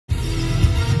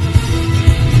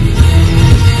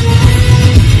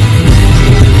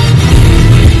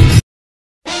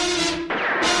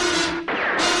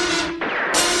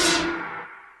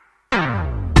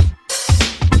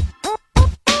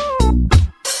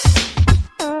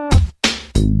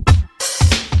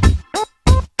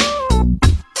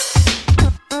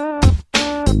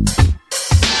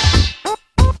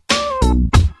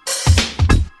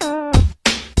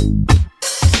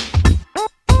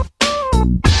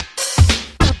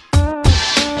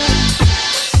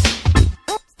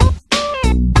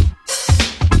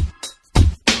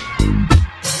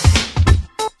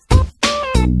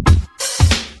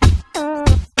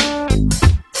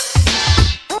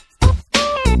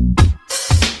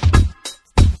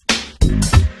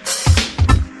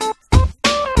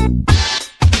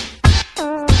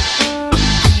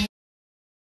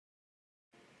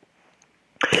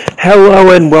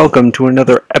Hello and welcome to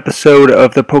another episode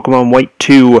of the Pokemon White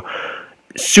 2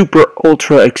 Super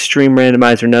Ultra Extreme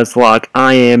Randomizer Nuzlocke.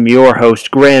 I am your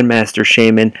host, Grandmaster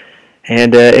Shaman,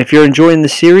 and if you're enjoying the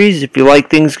series, if you like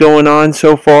things going on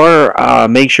so far,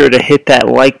 make sure to hit that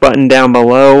like button down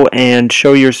below and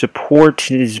show your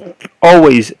support. It is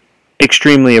always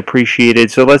extremely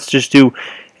appreciated. So let's just do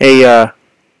a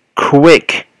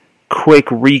quick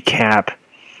recap.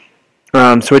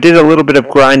 So I did a little bit of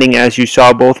grinding, as you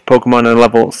saw, both Pokemon are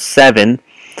level 7.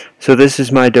 So this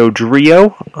is my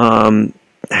Dodrio.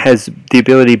 Has the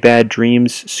ability Bad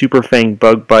Dreams, Super Fang,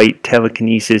 Bug Bite,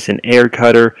 Telekinesis, and Air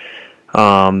Cutter.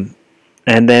 And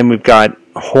then we've got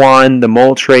Juan, the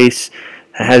Moltres,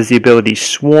 has the ability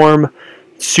Swarm,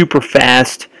 super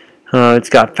fast. It's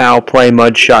got Foul Play,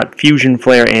 Mud Shot, Fusion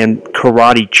Flare, and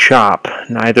Karate Chop.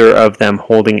 Neither of them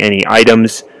holding any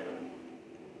items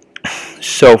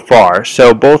so far.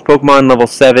 So both Pokemon level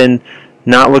 7,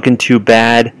 not looking too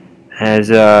bad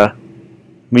as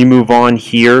we move on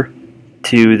here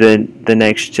to the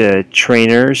next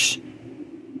trainers.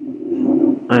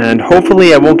 And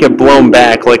hopefully I won't get blown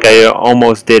back like I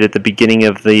almost did at the beginning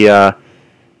of the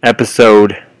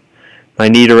episode. My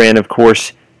Nidoran, of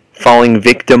course, falling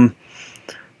victim.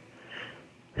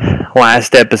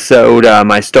 Last episode,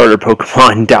 my starter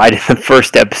Pokemon died in the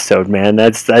first episode, man.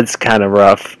 That's kind of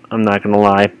rough, I'm not going to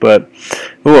lie. But,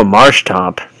 ooh, a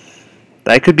Marshtomp.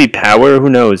 That could be power, who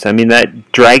knows? I mean,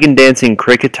 that Dragon Dancing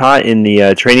Kricketot in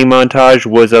the training montage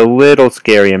was a little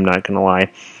scary, I'm not going to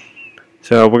lie.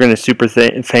 So we're going to Super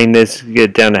Fang this,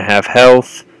 get down to half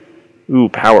health. Ooh,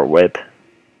 Power Whip.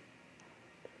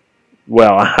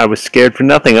 Well, I was scared for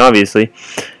nothing, obviously.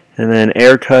 And then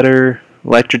Air Cutter,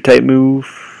 Electric type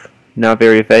move. Not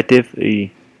very effective.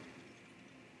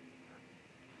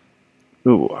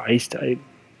 Ooh, Ice type.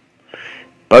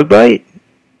 Bug Bite?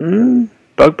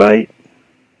 Bug Bite?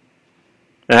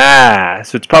 Ah,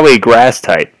 so it's probably a Grass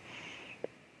type.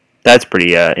 That's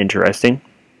pretty interesting.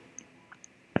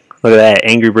 Look at that,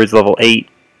 Angry Bird's level 8.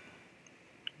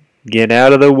 Get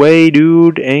out of the way,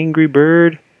 dude, Angry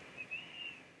Bird.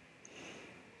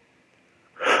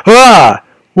 Ah!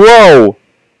 Whoa!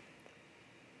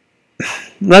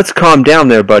 Let's calm down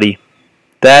there, buddy.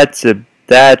 That's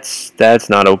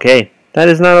not okay. That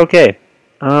is not okay.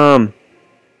 Yeah,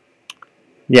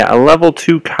 a level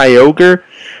 2 Kyogre.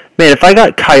 Man, if I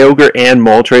got Kyogre and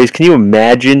Moltres, can you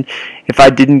imagine if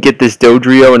I didn't get this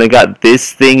Dodrio and I got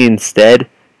this thing instead?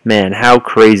 Man, how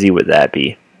crazy would that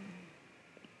be?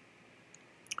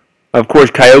 Of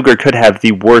course, Kyogre could have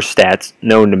the worst stats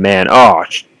known to man. Oh,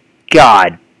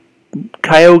 God.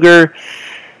 Kyogre...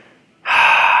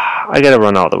 I gotta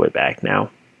run all the way back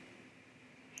now.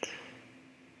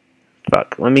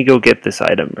 Fuck, let me go get this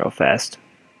item real fast.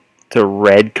 It's a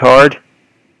red card?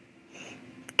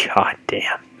 God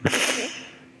damn.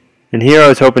 And here I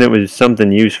was hoping it was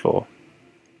something useful.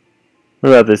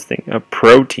 What about this thing? A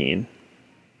protein.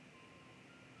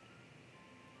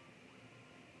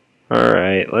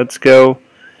 Alright, let's go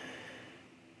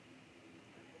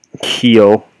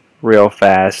heal real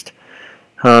fast.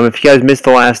 If you guys missed the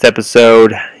last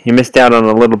episode, you missed out on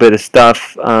a little bit of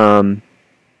stuff. I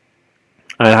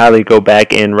highly go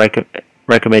back and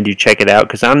recommend you check it out,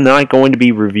 because I'm not going to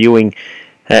be reviewing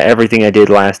everything I did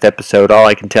last episode. All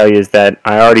I can tell you is that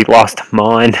I already lost a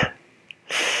Mon.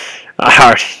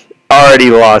 I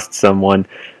already lost someone.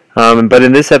 But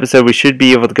in this episode, we should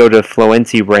be able to go to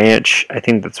Floency Ranch, I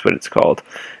think that's what it's called,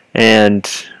 and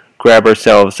grab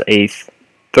ourselves a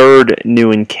third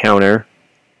new encounter.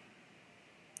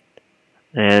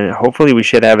 And hopefully we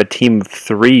should have a team of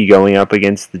 3 going up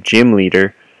against the gym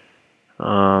leader,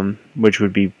 which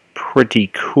would be pretty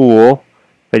cool,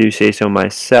 if I do say so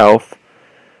myself.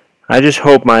 I just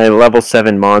hope my level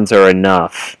 7 Mons are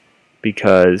enough,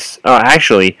 because... Oh,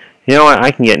 actually, you know what?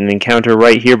 I can get an encounter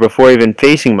right here before even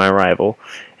facing my rival,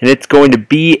 and it's going to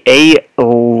be a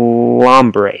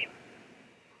Lombre.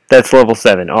 That's level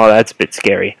 7. Oh, that's a bit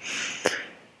scary.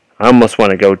 I almost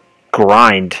want to go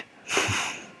grind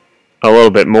a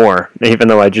little bit more, even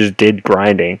though I just did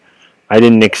grinding. I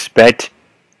didn't expect...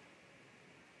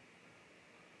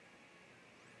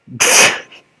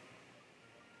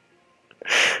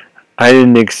 I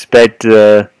didn't expect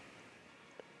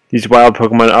these wild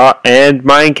Pokemon... Oh, and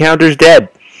my encounter's dead.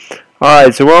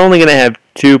 Alright, so we're only going to have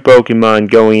 2 Pokemon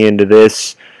going into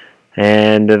this,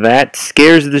 and that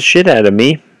scares the shit out of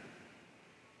me.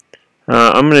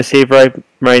 I'm going to save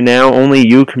right now. Only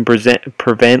you can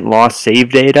prevent lost save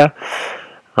data.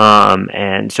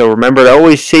 And so remember to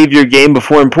always save your game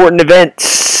before important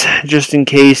events, just in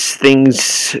case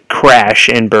things crash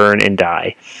and burn and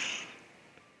die.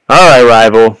 Alright,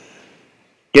 rival.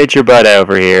 Get your butt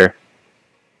over here.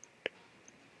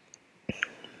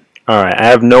 Alright, I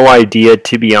have no idea,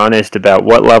 to be honest, about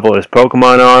what level this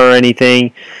Pokemon are or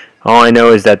anything. All I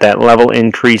know is that that level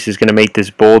increase is going to make this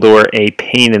Boldore a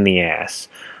pain in the ass.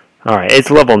 Alright, it's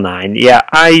level 9. Yeah,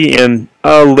 I am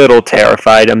a little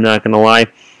terrified, I'm not going to lie.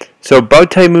 So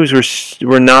Bug-type moves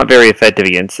were not very effective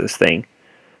against this thing.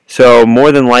 So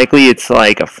more than likely it's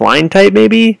like a Flying type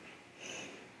maybe?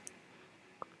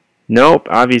 Nope,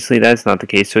 obviously that's not the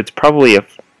case. So it's probably a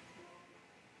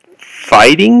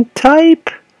Fighting type?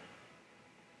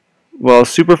 Well,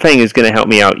 Super Fang is going to help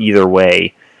me out either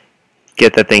way.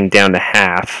 Get that thing down to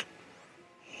half.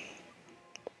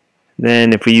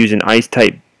 Then if we use an Ice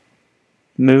type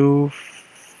move,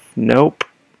 nope.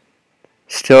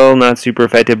 Still not super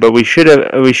effective, but we should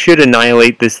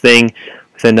annihilate this thing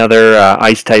with another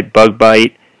Ice type Bug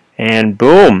Bite, and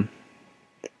boom.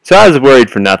 So I was worried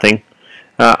for nothing.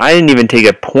 I didn't even take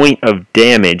a point of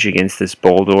damage against this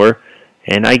Boldore,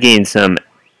 and I gained some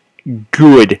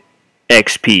good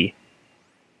XP.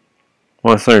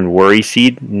 Want to learn Worry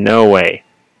Seed? No way.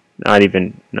 Not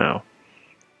even, no.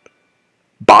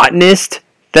 Botanist?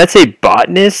 That's a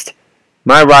botanist?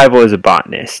 My rival is a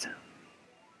botanist.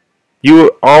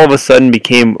 You all of a sudden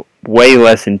became way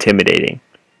less intimidating.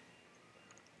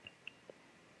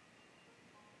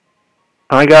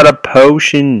 I got a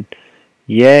potion.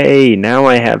 Yay, now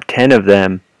I have 10 of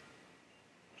them.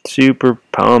 Super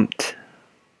pumped.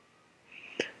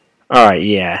 Alright,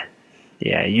 yeah.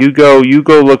 Yeah, you go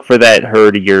look for that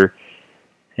herdier,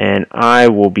 and I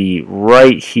will be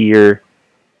right here.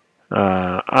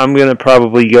 I'm going to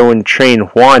probably go and train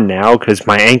Juan now, because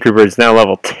my Angry Bird is now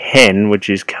level 10, which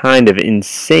is kind of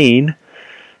insane.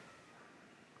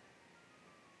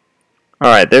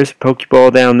 Alright, there's a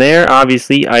Pokeball down there.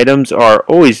 Obviously, items are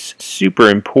always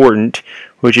super important,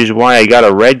 which is why I got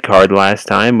a red card last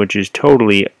time, which is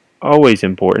totally always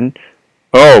important.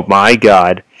 Oh my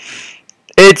god.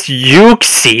 It's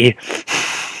Uxie!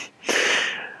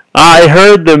 I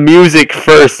heard the music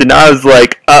first and I was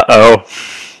like, uh-oh.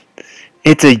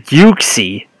 It's a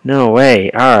Uxie. No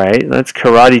way. Alright, let's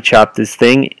Karate Chop this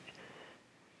thing.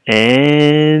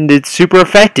 And it's super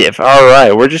effective.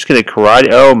 Alright, we're just going to Karate...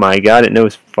 Oh my god, it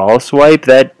knows False Swipe.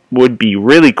 That would be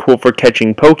really cool for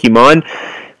catching Pokemon.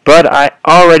 But I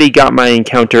already got my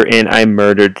encounter and I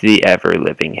murdered the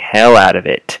ever-living hell out of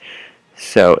it.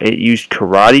 So it used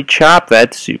Karate Chop.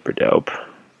 That's super dope.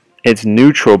 It's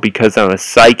neutral because I'm a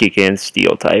Psychic and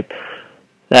Steel type.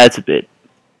 That's a bit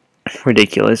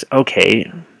ridiculous.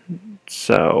 Okay,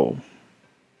 so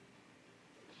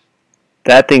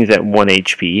that thing's at 1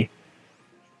 HP.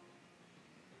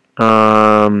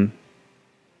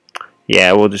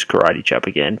 Yeah, we'll just Karate Chop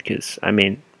again because, I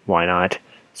mean, why not?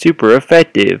 Super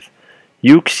effective.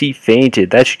 Uxie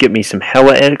fainted. That should get me some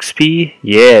hella XP.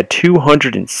 Yeah,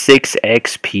 206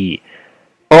 XP.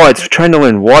 Oh, it's trying to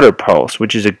learn Water Pulse,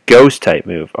 which is a Ghost type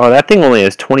move. Oh, that thing only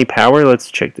has 20 power.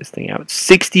 Let's check this thing out.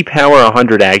 60 power,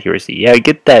 100 accuracy. Yeah,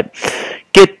 get that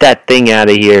thing out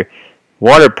of here.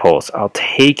 Water Pulse, I'll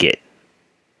take it.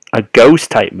 A Ghost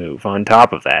type move on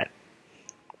top of that.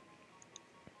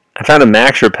 I found a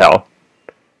Max Repel.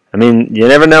 I mean, you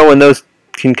never know when those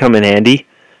can come in handy.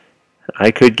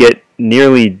 I could get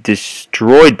nearly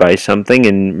destroyed by something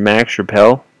in Max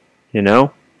Repel, you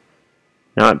know?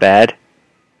 Not bad.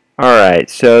 Alright,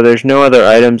 so there's no other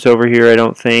items over here, I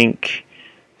don't think.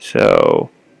 So,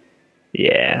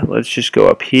 yeah, let's just go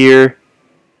up here.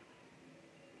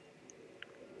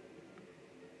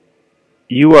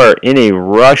 You are in a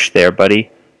rush there,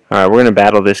 buddy. Alright, we're going to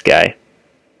battle this guy.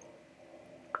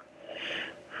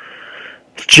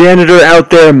 Janitor out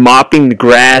there mopping the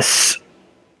grass.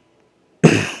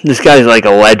 This guy's like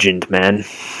a legend, man.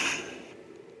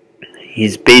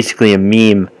 He's basically a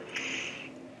meme.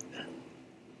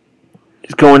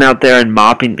 Just going out there and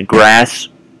mopping the grass.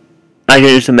 I can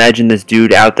just imagine this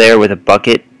dude out there with a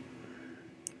bucket.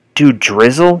 Dude,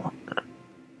 Drizzle?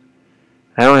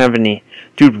 I don't have any...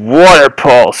 Dude, Water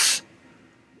Pulse!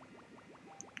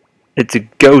 It's a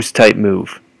Ghost type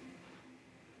move.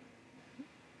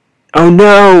 Oh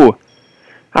no!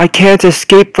 I can't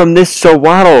escape from this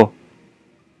Sawaddle!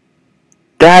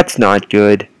 That's not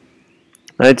good.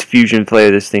 Let's Fusion Flare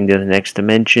this thing to the next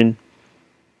dimension.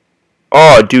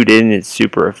 Oh, dude, isn't it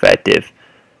super effective?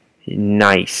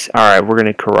 Nice. Alright, we're going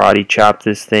to Karate Chop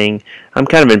this thing. I'm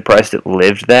kind of impressed it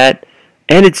lived that.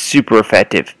 And it's super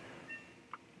effective.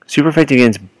 Super effective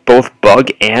against both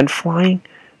Bug and Flying?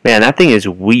 Man, that thing is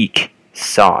weak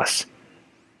sauce.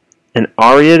 An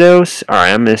Ariados?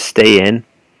 Alright, I'm going to stay in.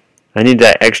 I need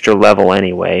that extra level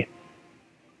anyway.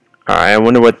 Alright, I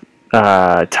wonder what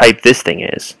type this thing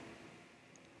is.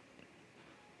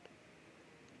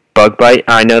 Bug Bite?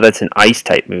 I know that's an Ice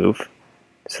type move.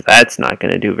 So that's not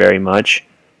going to do very much.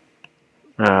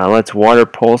 Let's water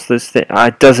pulse this thing.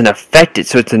 It doesn't affect it,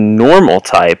 so it's a normal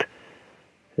type.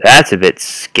 That's a bit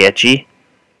sketchy.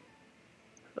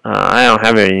 I don't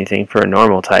have anything for a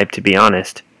normal type, to be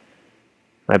honest.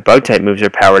 My bug type moves are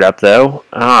powered up, though.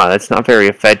 That's not very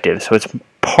effective. So it's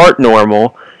part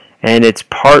normal, and it's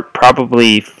part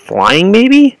probably flying,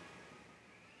 maybe?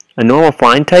 A normal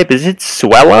flying type? Is it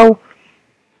Swellow?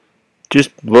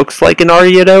 Just looks like an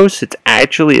Ariados. It's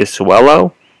actually a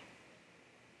Swellow.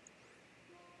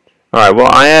 Alright, well,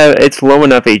 it's low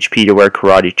enough HP to where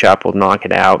Karate Chop will knock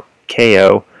it out.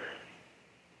 KO.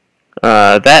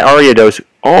 That Ariados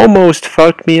almost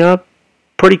fucked me up.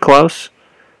 Pretty close.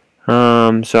 So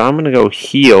I'm going to go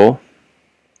heal.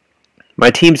 My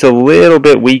team's a little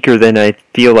bit weaker than I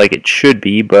feel like it should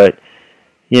be, but,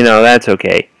 you know, that's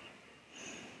okay.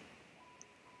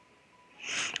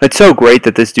 It's so great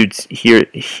that this dude's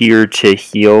here to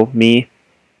heal me.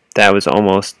 That was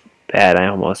almost bad. I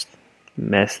almost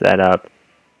messed that up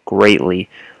greatly.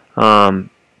 But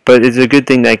it's a good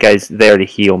thing that guy's there to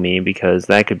heal me, because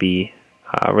that could be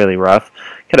really rough.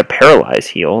 Got a paralyze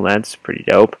heal. That's pretty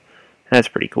dope. That's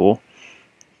pretty cool.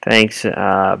 Thanks,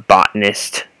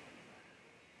 botanist.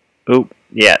 Oop,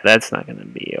 yeah, that's not gonna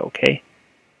be okay.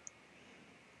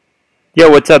 Yo,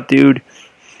 what's up, dude?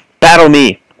 Battle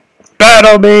me!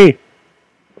 Battle me!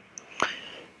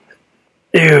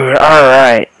 Dude,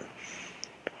 alright.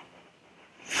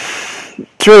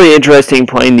 It's really interesting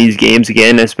playing these games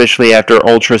again, especially after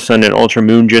Ultra Sun and Ultra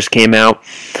Moon just came out.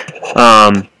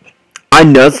 I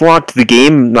Nuzlocked the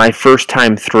game my first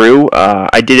time through.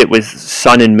 I did it with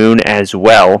Sun and Moon as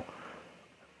well.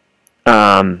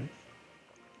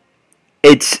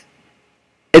 It's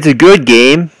a good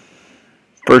game,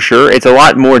 for sure. It's a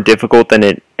lot more difficult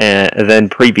than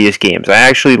previous games. I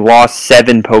actually lost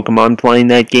 7 Pokemon playing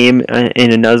that game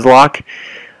in a Nuzlocke.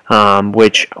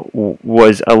 Which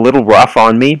was a little rough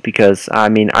on me, because I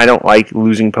mean, I don't like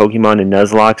losing Pokemon in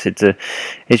Nuzlocks.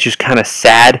 It's just kind of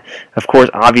sad. Of course,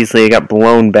 obviously I got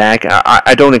blown back.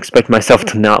 I don't expect myself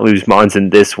to not lose Mons in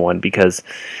this one, because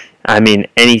I mean,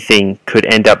 anything could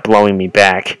end up blowing me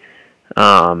back,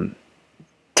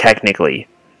 technically.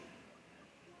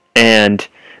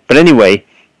 But anyway,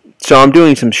 so I'm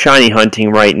doing some shiny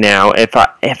hunting right now. If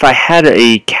I had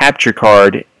a capture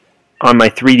card on my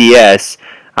 3DS,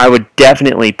 I would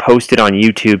definitely post it on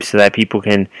YouTube so that people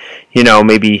can, you know,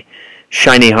 maybe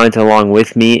shiny hunt along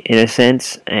with me in a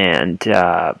sense.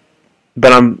 But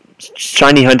I'm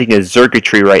shiny hunting a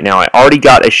Xurkitree right now. I already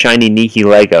got a shiny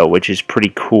Nihilego, which is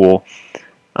pretty cool.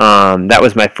 That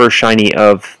was my first shiny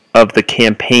of the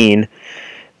campaign.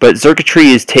 But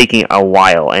Xurkitree is taking a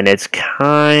while, and it's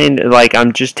kind of like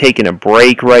I'm just taking a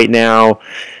break right now,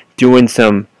 doing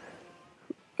some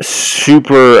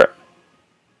super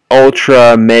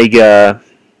ultra mega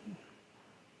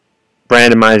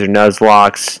randomizer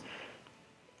Nuzlocks,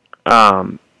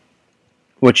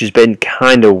 which has been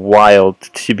kind of wild,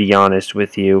 to be honest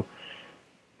with you.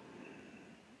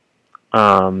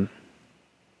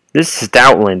 This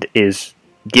Stoutland is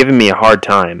giving me a hard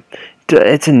time.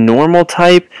 It's a normal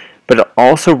type, but it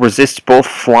also resists both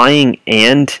flying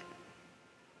and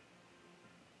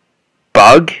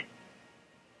bug.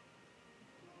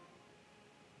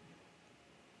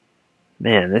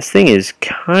 Man, this thing is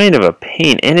kind of a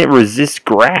pain, and it resists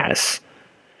grass.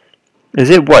 Is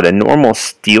it what, a normal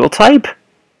steel type?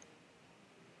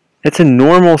 It's a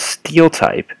normal steel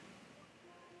type.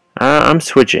 I'm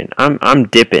switching. I'm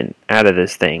dipping out of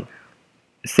this thing.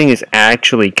 This thing is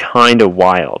actually kind of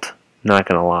wild. Not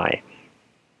gonna lie.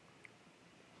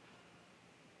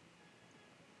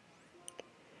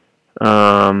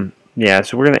 Yeah,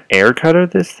 so we're gonna air cutter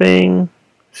this thing.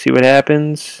 See what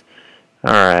happens.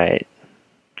 Alright.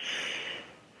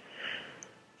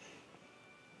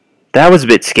 That was a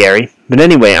bit scary. But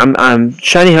anyway, I'm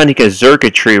shiny hunting a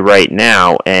Xurkitree right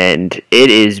now, and it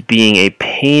is being a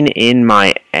pain in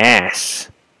my ass.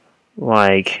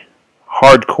 Like,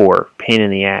 hardcore pain in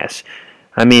the ass.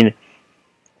 I mean,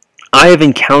 I have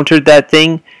encountered that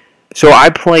thing. So I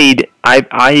played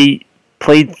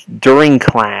during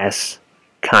class,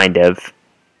 kind of.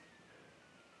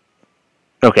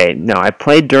 Okay, no, I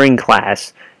played during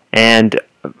class, and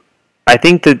I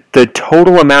think that the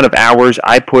total amount of hours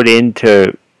I put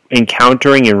into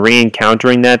encountering and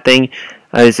re-encountering that thing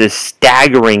is a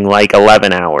staggering, like,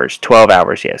 11 hours, 12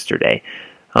 hours yesterday.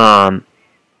 And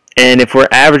if we're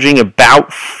averaging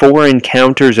about 4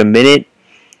 encounters a minute,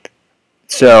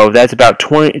 so that's about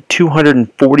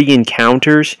 240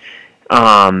 encounters,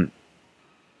 and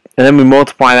then we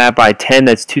multiply that by 10,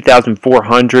 that's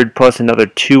 2,400 plus another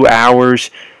 2 hours.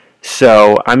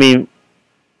 So, I mean,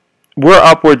 we're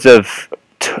upwards of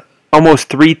almost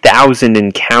 3,000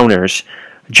 encounters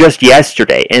just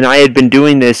yesterday, and I had been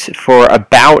doing this for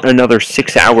about another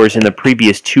 6 hours in the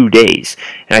previous 2 days,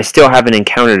 and I still haven't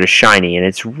encountered a shiny, and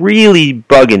it's really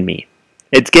bugging me.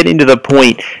 It's getting to the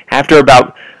point after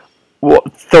about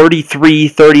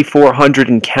 3,400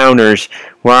 encounters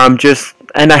where I'm just,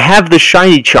 and I have the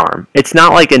shiny charm. It's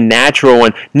not like a natural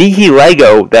one.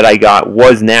 Nihilego that I got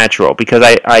was natural because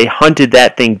I hunted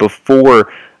that thing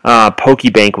before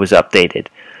Pokebank was updated.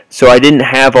 So I didn't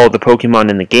have all the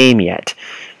Pokemon in the game yet.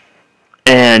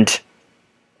 And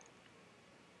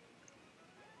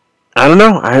I don't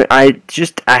know. I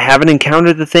haven't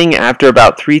encountered the thing after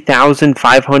about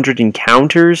 3,500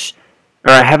 encounters.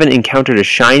 Or I haven't encountered a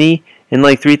shiny in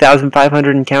like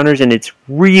 3,500 encounters, and it's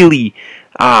really,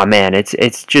 man,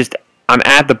 it's just, I'm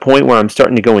at the point where I'm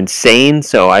starting to go insane,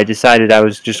 so I decided I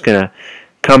was just going to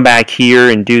come back here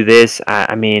and do this.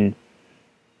 I mean,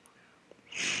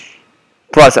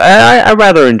 plus, I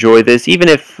rather enjoy this, even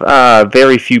if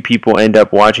very few people end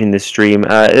up watching this stream.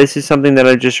 This is something that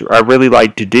I really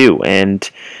like to do, and,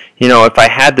 you know, if I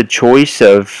had the choice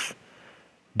of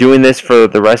doing this for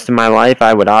the rest of my life,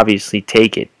 I would obviously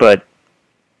take it, but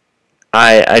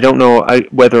I don't know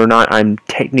whether or not I'm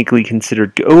technically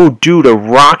considered. Oh, dude, a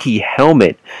Rocky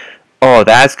helmet. Oh,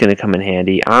 that's going to come in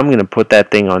handy. I'm going to put that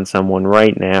thing on someone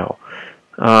right now.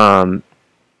 We're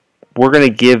going to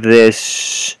give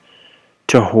this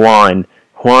to Juan.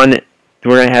 Juan,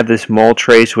 we're going to have this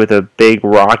Moltres with a big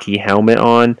Rocky helmet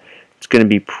on. It's going to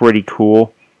be pretty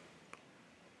cool.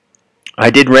 I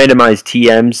did randomize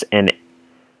TMs and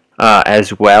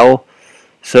as well,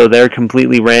 so they're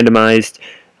completely randomized.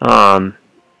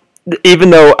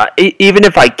 Even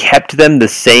if I kept them the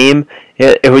same,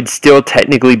 it would still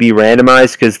technically be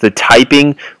randomized because the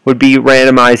typing would be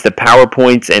randomized, the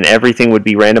PowerPoints and everything would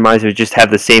be randomized. It would just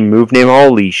have the same move name.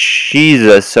 Holy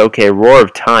Jesus! Okay, Roar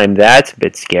of Time. That's a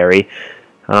bit scary.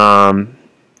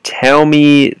 Tell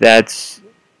me it's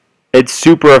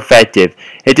super effective.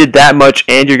 It did that much,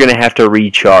 and you're gonna have to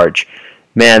recharge.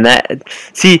 Man,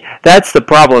 that's the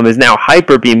problem, is now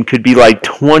Hyper Beam could be like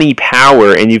 20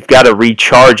 power and you've got to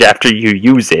recharge after you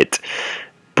use it.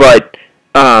 But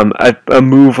a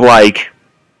move like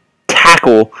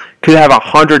Tackle could have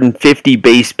 150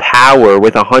 base power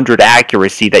with 100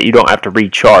 accuracy that you don't have to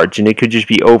recharge, and it could just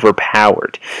be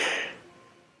overpowered.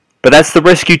 But that's the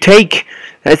risk you take.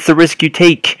 That's the risk you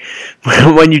take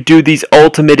when you do these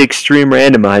ultimate extreme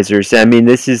randomizers. I mean,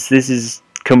 this is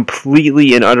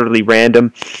completely and utterly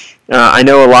random. I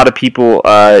know a lot of people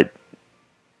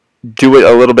do it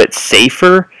a little bit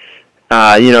safer,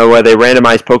 you know, where they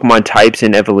randomize Pokemon types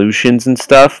and evolutions and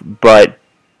stuff, but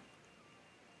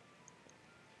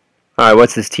alright,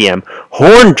 what's this TM?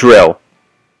 Horn Drill!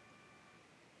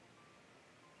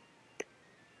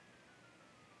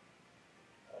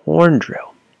 Horn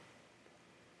Drill.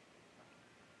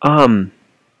 I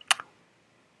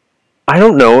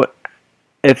don't know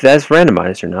if that's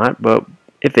randomized or not, but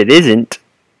if it isn't,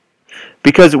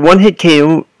 because one hit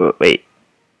KO. Wait,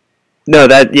 no,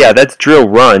 that's Drill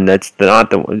Run. That's not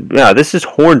the one. Yeah, this is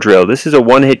Horn Drill. This is a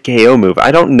one hit KO move.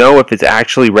 I don't know if it's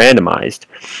actually randomized,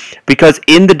 because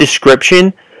in the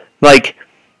description, like,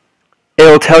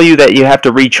 it'll tell you that you have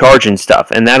to recharge and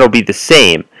stuff, and that'll be the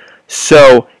same.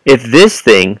 So if this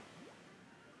thing,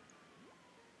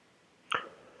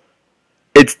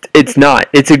 it's not.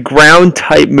 It's a ground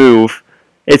type move.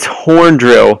 It's Horn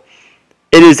Drill.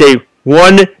 It is a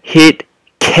one-hit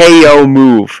KO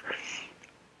move.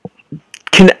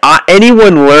 Can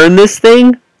anyone learn this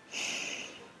thing?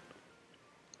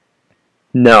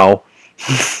 No.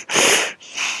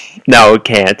 No, it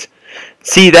can't.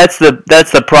 See, that's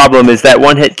the problem, is that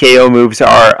one-hit KO moves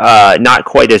are not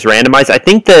quite as randomized. I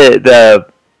think the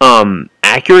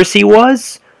accuracy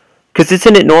was, because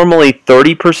isn't it normally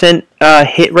 30%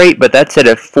 hit rate, but that's at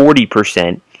a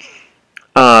 40%.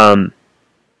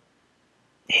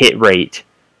 Hit rate.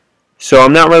 So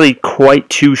I'm not really quite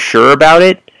too sure about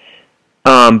it.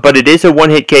 But it is a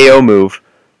one-hit KO move.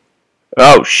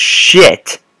 Oh,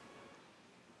 shit.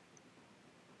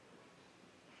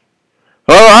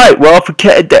 Alright, well,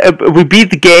 if we beat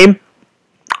the game.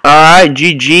 Alright,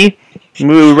 GG.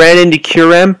 We ran into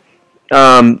Curem.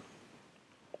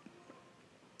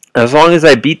 As long as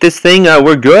I beat this thing,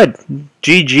 we're good.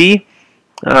 GG.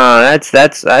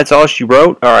 That's all she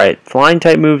wrote. Alright, flying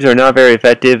type moves are not very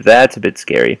effective. That's a bit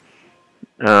scary.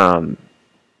 Not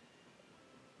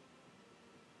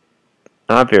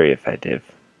very effective.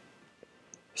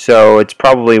 So it's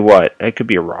probably what? It could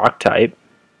be a rock type.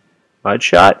 Mud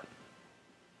shot?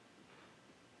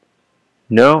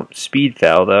 No, speed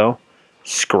fell though.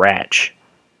 Scratch.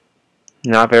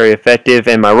 Not very effective,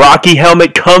 and my Rocky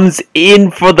helmet comes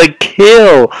in for the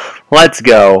kill. Let's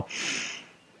go.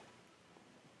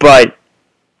 But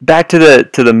back to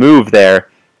the move there.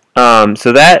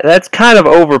 So that's kind of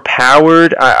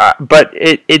overpowered, but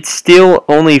it's still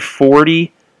only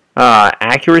 40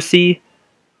 accuracy.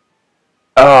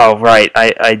 Oh right,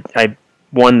 I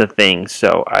won the thing,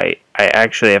 so I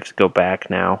actually have to go back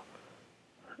now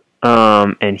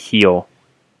and heal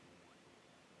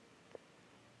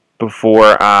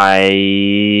before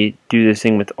I do this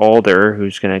thing with Alder,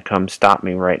 who's going to come stop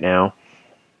me right now.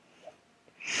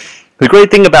 The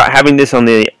great thing about having this on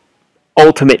the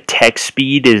ultimate text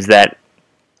speed is that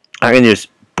I can just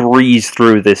breeze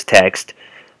through this text.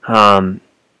 You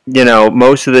know,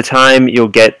 most of the time you'll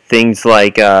get things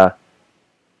like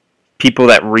people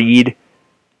that read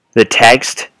the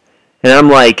text, and I'm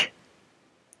like,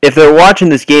 if they're watching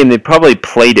this game, they probably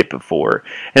played it before.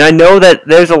 And I know that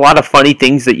there's a lot of funny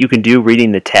things that you can do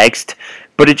reading the text,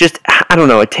 but it just, I don't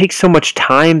know, it takes so much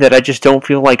time that I just don't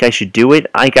feel like I should do it.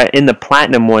 In the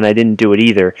Platinum one, I didn't do it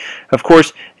either. Of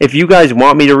course, if you guys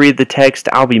want me to read the text,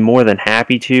 I'll be more than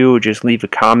happy to. Just leave a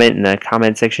comment in the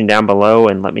comment section down below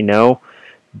and let me know.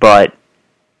 But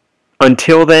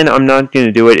until then, I'm not going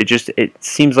to do it. It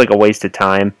seems like a waste of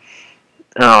time.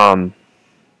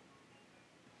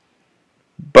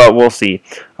 But we'll see.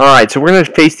 Alright, so we're going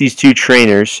to face these two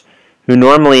trainers who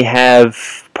normally have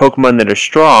Pokemon that are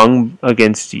strong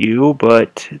against you,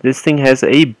 but this thing has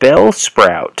a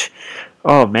Bellsprout.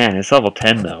 Oh man, it's level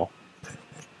 10 though.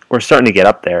 We're starting to get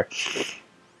up there.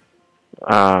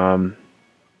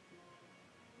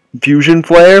 Fusion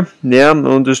Flare? Yeah,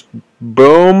 we'll just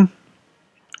boom.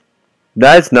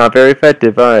 That's not very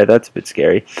effective. Alright, that's a bit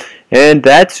scary. And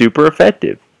that's super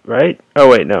effective, right? Oh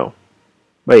wait, no.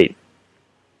 Wait.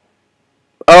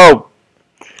 Oh,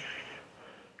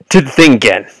 to the thing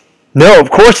again. No,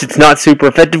 of course it's not super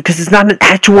effective because it's not an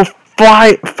actual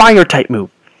fire type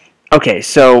move. Okay,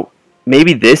 so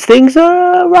maybe this thing's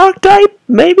a rock type?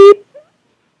 Maybe?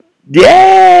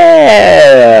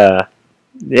 Yeah!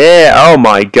 Yeah, oh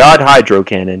my god, Hydro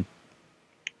Cannon.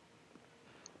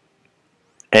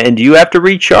 And you have to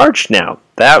recharge now.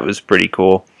 That was pretty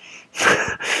cool.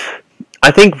 I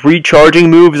think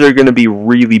recharging moves are going to be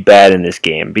really bad in this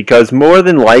game because more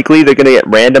than likely they're going to get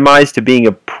randomized to being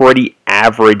a pretty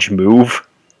average move.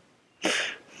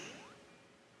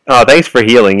 Oh, thanks for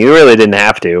healing. You really didn't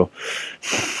have to.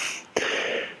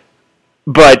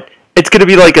 But it's going to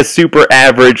be like a super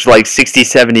average, like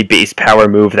 60-70 base power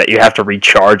move that you have to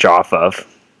recharge off of.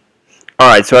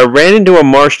 Alright, so I ran into a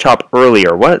Marshtomp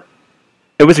earlier. What?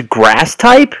 It was a grass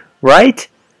type, right?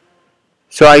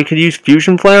 So I could use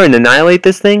Fusion Flare and annihilate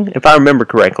this thing, if I remember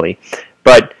correctly.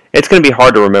 But it's going to be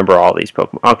hard to remember all these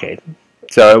Pokemon. Okay,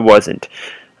 so it wasn't.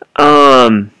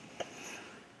 Karate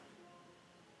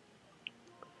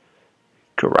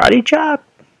Chop?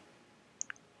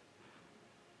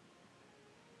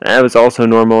 That was also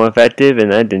normal effective,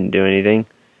 and that didn't do anything.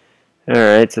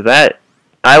 Alright, so that...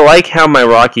 I like how my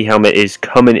Rocky Helmet is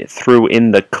coming through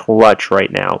in the clutch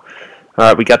right now.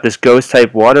 Alright, we got this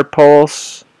Ghost-type Water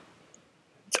Pulse.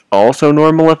 It's also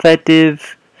normal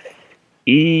effective.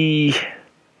 I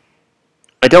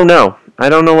don't know. I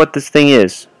don't know what this thing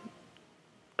is.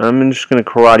 I'm just going to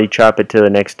Karate Chop it to the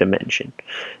next dimension.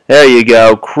 There you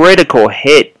go. Critical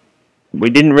hit. We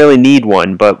didn't really need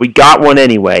one, but we got one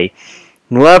anyway.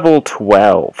 Level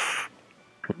 12.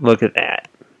 Look at that.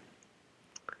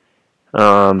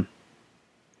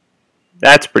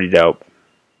 That's pretty dope.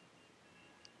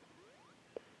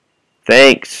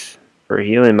 Thanks for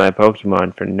healing my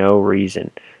Pokemon for no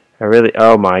reason.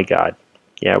 Oh my god.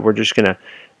 Yeah, we're just gonna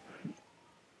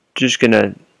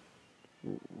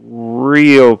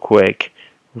real quick,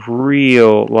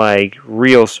 real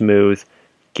smooth,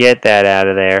 get that out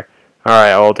of there.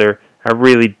 Alright, Alder, I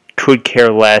really could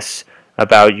care less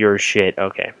about your shit.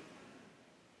 Okay.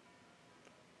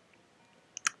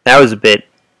 That was a bit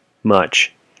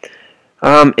much.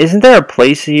 Isn't there a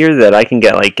place here that I can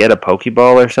get a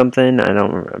Pokeball or something? I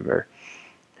don't remember.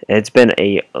 It's been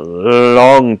a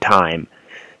long time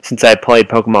since I played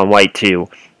Pokemon White 2.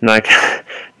 Not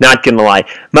gonna lie.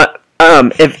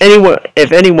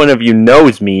 If any one of you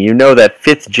knows me, you know that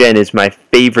 5th gen is my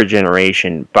favorite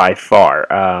generation by far.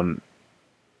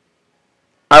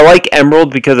 I like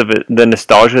Emerald because of the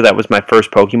nostalgia. That was my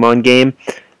first Pokemon game.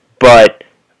 But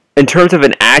in terms of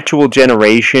an actual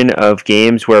generation of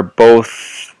games where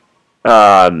both,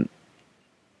 like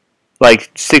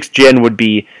 6th gen would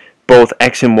be both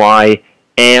X and Y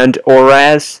and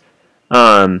ORAS,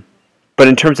 but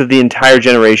in terms of the entire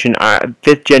generation,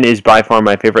 5th gen is by far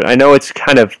my favorite. I know it's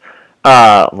kind of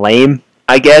lame,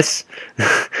 I guess.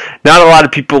 Not a lot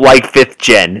of people like 5th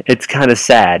gen. It's kind of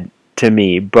sad to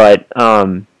me, but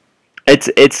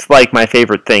it's like my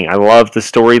favorite thing. I love the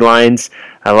storylines.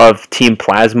 I love Team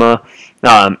Plasma.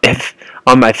 If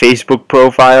on my Facebook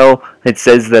profile it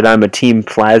says that I'm a Team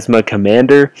Plasma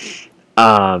commander,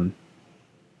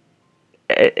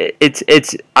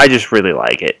 it's I just really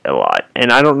like it a lot.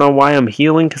 And I don't know why I'm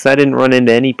healing, because I didn't run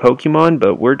into any Pokemon,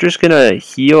 but we're just gonna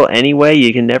heal anyway.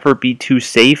 You can never be too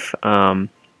safe.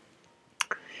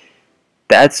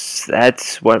 That's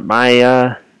what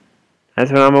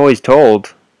that's what I'm always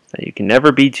told, that you can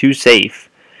never be too safe.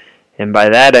 And by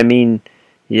that I mean,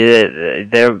 yeah,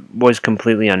 that was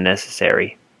completely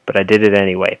unnecessary, but I did it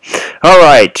anyway.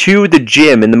 Alright, to the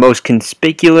gym in the most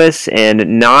conspicuous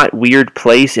and not weird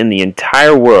place in the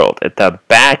entire world, at the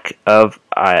back of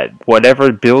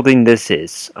whatever building this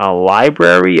is. A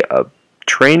library, a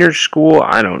trainer school,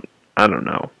 I don't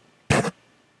know.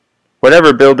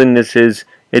 Whatever building this is,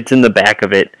 it's in the back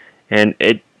of it, and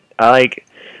like,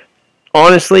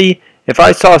 honestly, if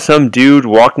I saw some dude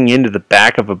walking into the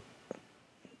back of a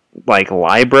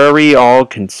library all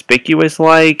conspicuous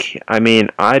like, I mean,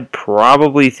 I'd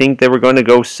probably think they were going to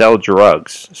go sell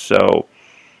drugs. So,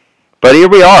 but here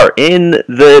we are in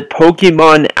the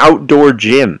Pokemon outdoor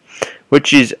gym,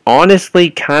 which is honestly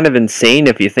kind of insane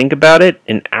if you think about it.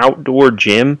 An outdoor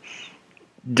gym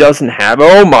doesn't have,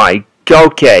 oh my,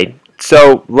 okay.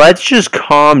 So let's just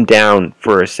calm down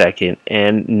for a second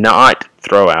and not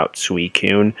throw out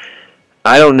Suicune.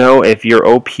 I don't know if you're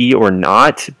OP or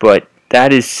not, but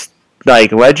that is,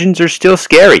 like, legends are still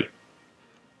scary.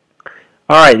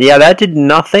 Alright, yeah, that did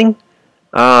nothing.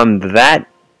 That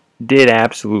did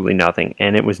absolutely nothing,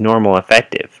 and it was normal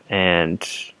effective. And,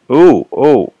 ooh,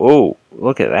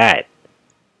 look at that.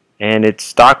 And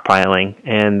it's stockpiling,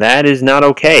 and that is not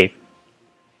okay.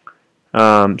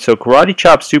 So Karate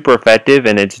Chop's super effective,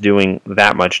 and it's doing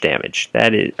that much damage.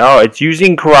 That is, oh, it's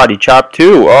using Karate Chop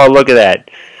too. Oh, look at that.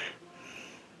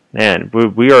 Man,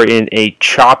 we are in a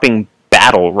chopping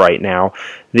battle right now.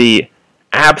 The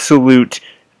absolute,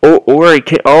 or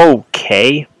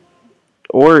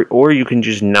you can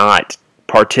just not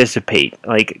participate.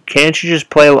 Like, can't you just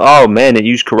play? Oh man, it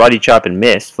used Karate Chop and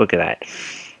missed. Look at that.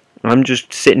 I'm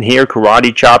just sitting here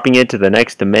karate chopping it to the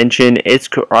next dimension. It's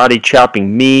karate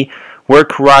chopping me. We're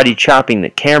karate chopping the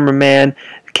cameraman.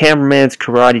 The cameraman's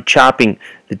karate chopping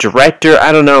the director.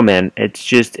 I don't know, man. It's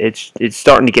just it's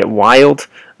starting to get wild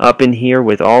up in here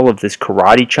with all of this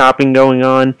karate chopping going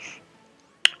on.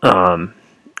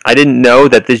 I didn't know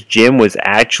that this gym was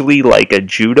actually like a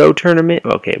judo tournament.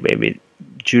 Okay, maybe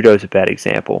judo's a bad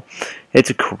example.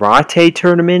 It's a karate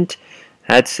tournament.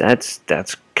 That's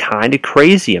kind of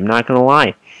crazy, I'm not gonna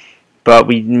lie. But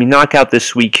we knock out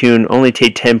this Suicune, only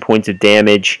take 10 points of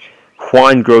damage.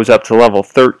 Juan grows up to level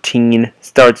 13,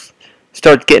 starts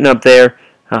getting up there.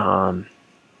 Then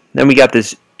we got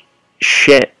this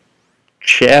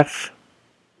chef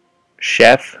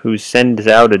who sends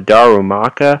out a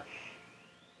Darumaka,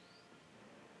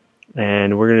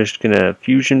 and we're just gonna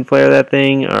fusion flare that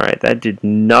thing. Alright, that did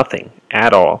nothing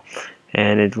at all.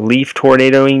 And it's leaf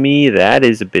tornadoing me. That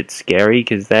is a bit scary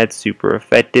because that's super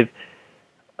effective,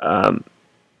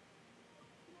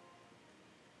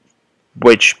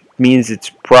 which means it's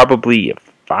probably a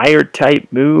fire type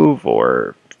move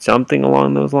or something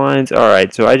along those lines.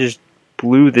 Alright, so I just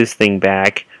blew this thing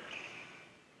back.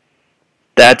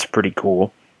 That's pretty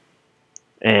cool.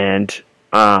 And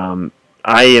I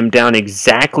am down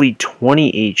exactly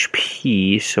 20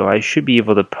 HP, so I should be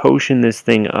able to potion this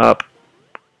thing up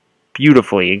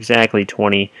beautifully. Exactly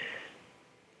 20.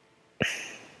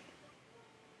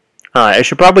 I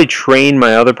should probably train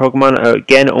my other Pokemon.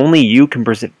 Again, only you can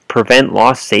prevent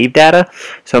lost save data,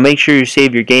 so make sure you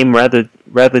save your game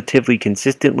relatively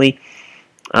consistently.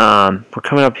 We're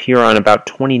coming up here on about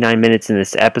 29 minutes in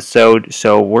this episode,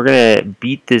 so we're going to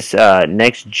beat this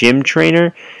next gym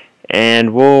trainer,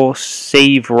 and we'll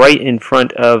save right in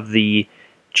front of the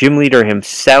gym leader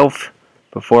himself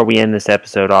before we end this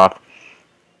episode off.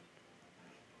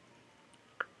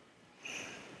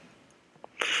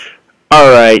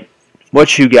 Alright,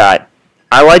 what you got?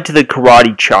 I liked the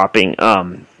karate chopping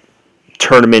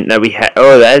tournament that we had.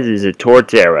 Oh, that is a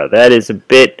Torterra. That is a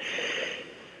bit...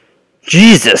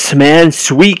 Jesus, man.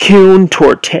 Suicune,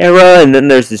 Torterra, and then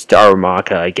there's this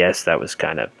Darumaka. I guess that was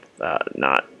kind of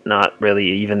not really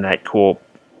even that cool.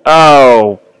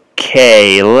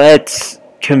 Okay, let's...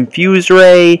 Confuse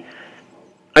Ray.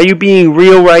 Are you being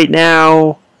real right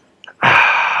now?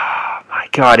 Oh, my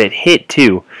God, it hit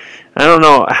too. I don't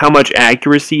know how much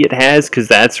accuracy it has because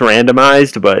that's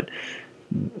randomized, but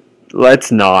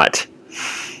let's not.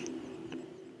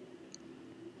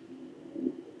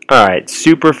 Alright,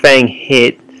 Super Fang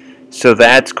hit, so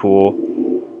that's cool.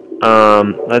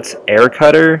 Let's Air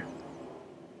Cutter.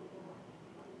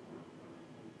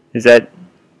 Is that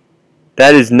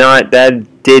is not,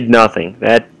 that did nothing.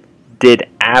 That did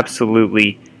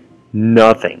absolutely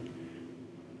nothing.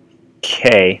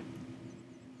 Okay.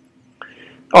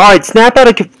 Alright, snap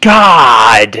out of,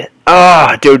 God!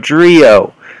 Ah,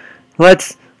 Dodrio.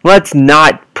 Let's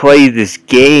not play this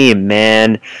game,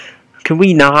 man. Can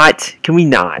we not? Can we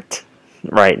not?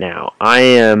 Right now. I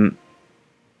am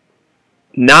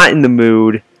not in the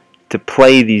mood to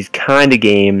play these kind of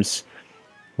games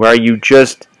where you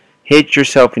just hit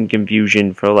yourself in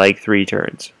confusion for like 3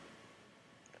 turns.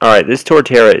 Alright, this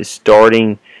Torterra is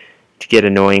starting to get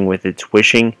annoying with its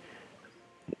wishing.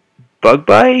 Bug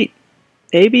Bite?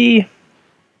 Maybe?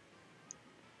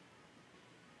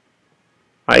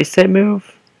 Ice type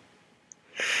move?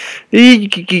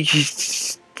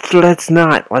 Let's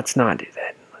not do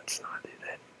that. Let's not do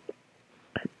that.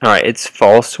 Alright, it's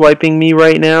false swiping me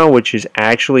right now, which is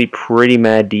actually pretty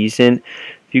mad decent.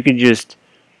 If you can just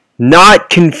not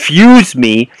confuse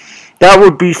me, that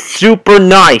would be super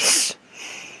nice.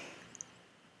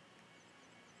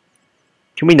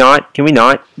 Can we not? Can we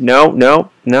not? No,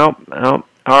 no, no, no.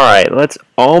 Alright, let's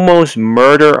almost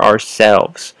murder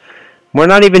ourselves. We're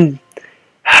not even...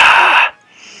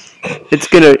 It's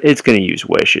gonna use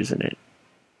Wish, isn't it?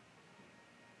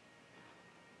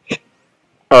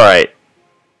 Alright.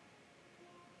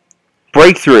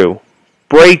 Breakthrough.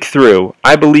 Breakthrough.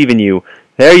 I believe in you.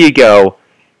 There you go.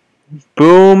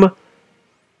 Boom.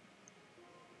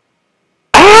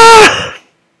 Ah!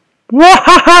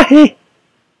 Why?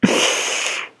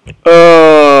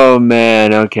 Oh,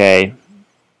 man. Okay.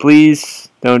 Please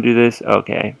don't do this.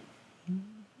 Okay.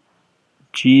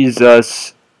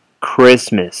 Jesus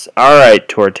Christmas. Alright,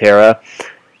 Torterra.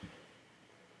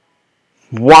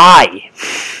 Why?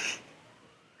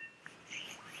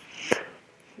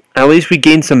 At least we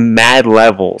gained some mad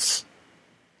levels.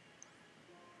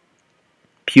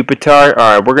 Pupitar.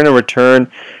 Alright, we're gonna return.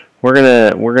 We're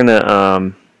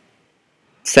gonna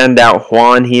send out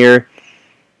Juan here.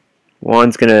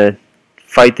 Juan's gonna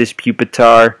fight this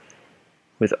Pupitar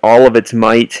with all of its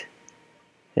might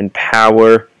and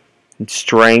power and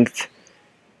strength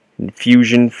and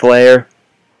fusion flare,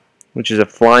 which is a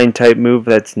flying type move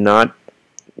that's not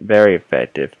very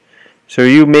effective. So are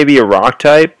you maybe a rock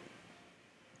type?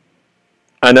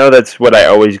 I know that's what I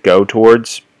always go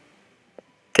towards.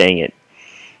 Dang it.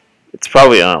 It's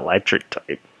probably an electric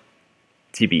type.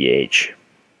 TBH.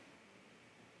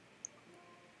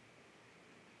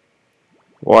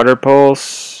 Water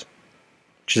Pulse,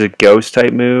 which is a ghost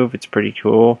type move. It's pretty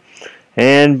cool.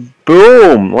 And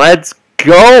boom! Let's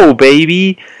go,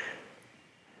 baby!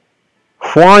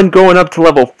 Juan going up to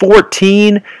level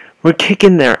 14. We're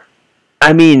kicking there.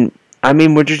 I mean,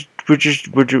 we're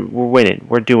winning.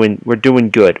 We're doing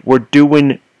good. We're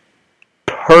doing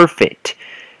perfect.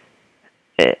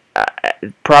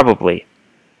 Probably.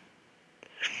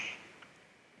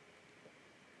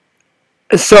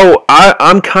 So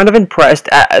I'm kind of impressed.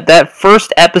 That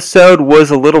first episode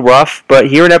was a little rough, but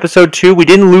here in episode 2, we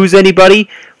didn't lose anybody.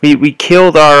 We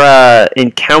killed our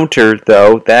encounter,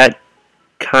 though. That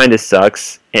kind of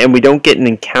sucks, and we don't get an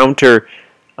encounter.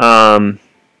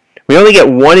 We only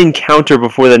get one encounter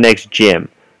before the next gym,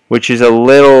 which is a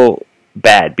little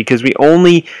bad because we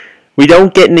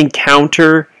don't get an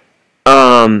encounter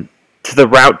to the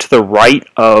route to the right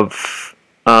of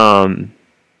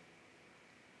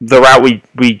the route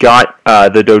we got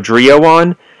the Dodrio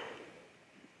on.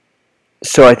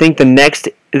 So I think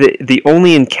the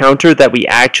only encounter that we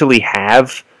actually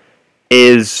have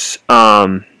is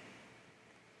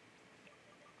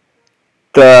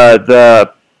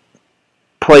the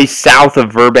place south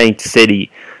of Burbank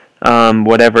City,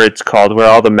 whatever it's called, where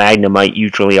all the Magnemite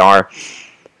usually are.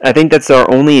 I think that's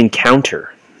our only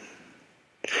encounter.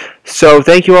 So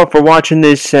thank you all for watching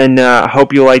this, and I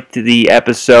hope you liked the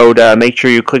episode. Make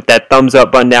sure you click that thumbs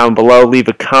up button down below, leave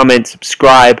a comment,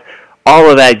 subscribe, all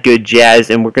of that good jazz,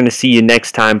 and we're going to see you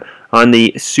next time on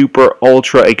the Super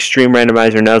Ultra Extreme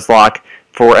Randomizer Nuzlocke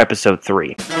for episode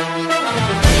 3.